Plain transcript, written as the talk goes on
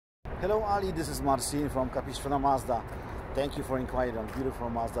Hello Ali, this is Marcin from CapoMazda. Thank you for inquiring on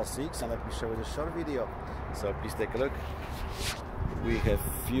beautiful Mazda 6, and let me show you the short video. So please take a look. We have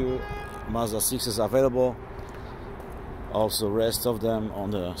few Mazda 6s available, also rest of them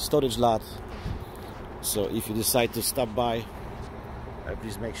on the storage lot. So if you decide to stop by,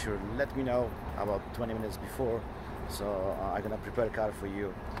 please make sure let me know about 20 minutes before, so I'm gonna prepare a car for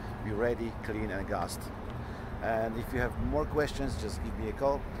you, be ready, clean and gassed. And if you have more questions, just give me a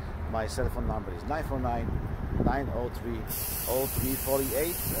call. My cell phone number is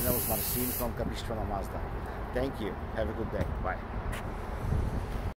 949-903-0348, and I was Marcin from CapoMazda. Thank you, have a good day, bye.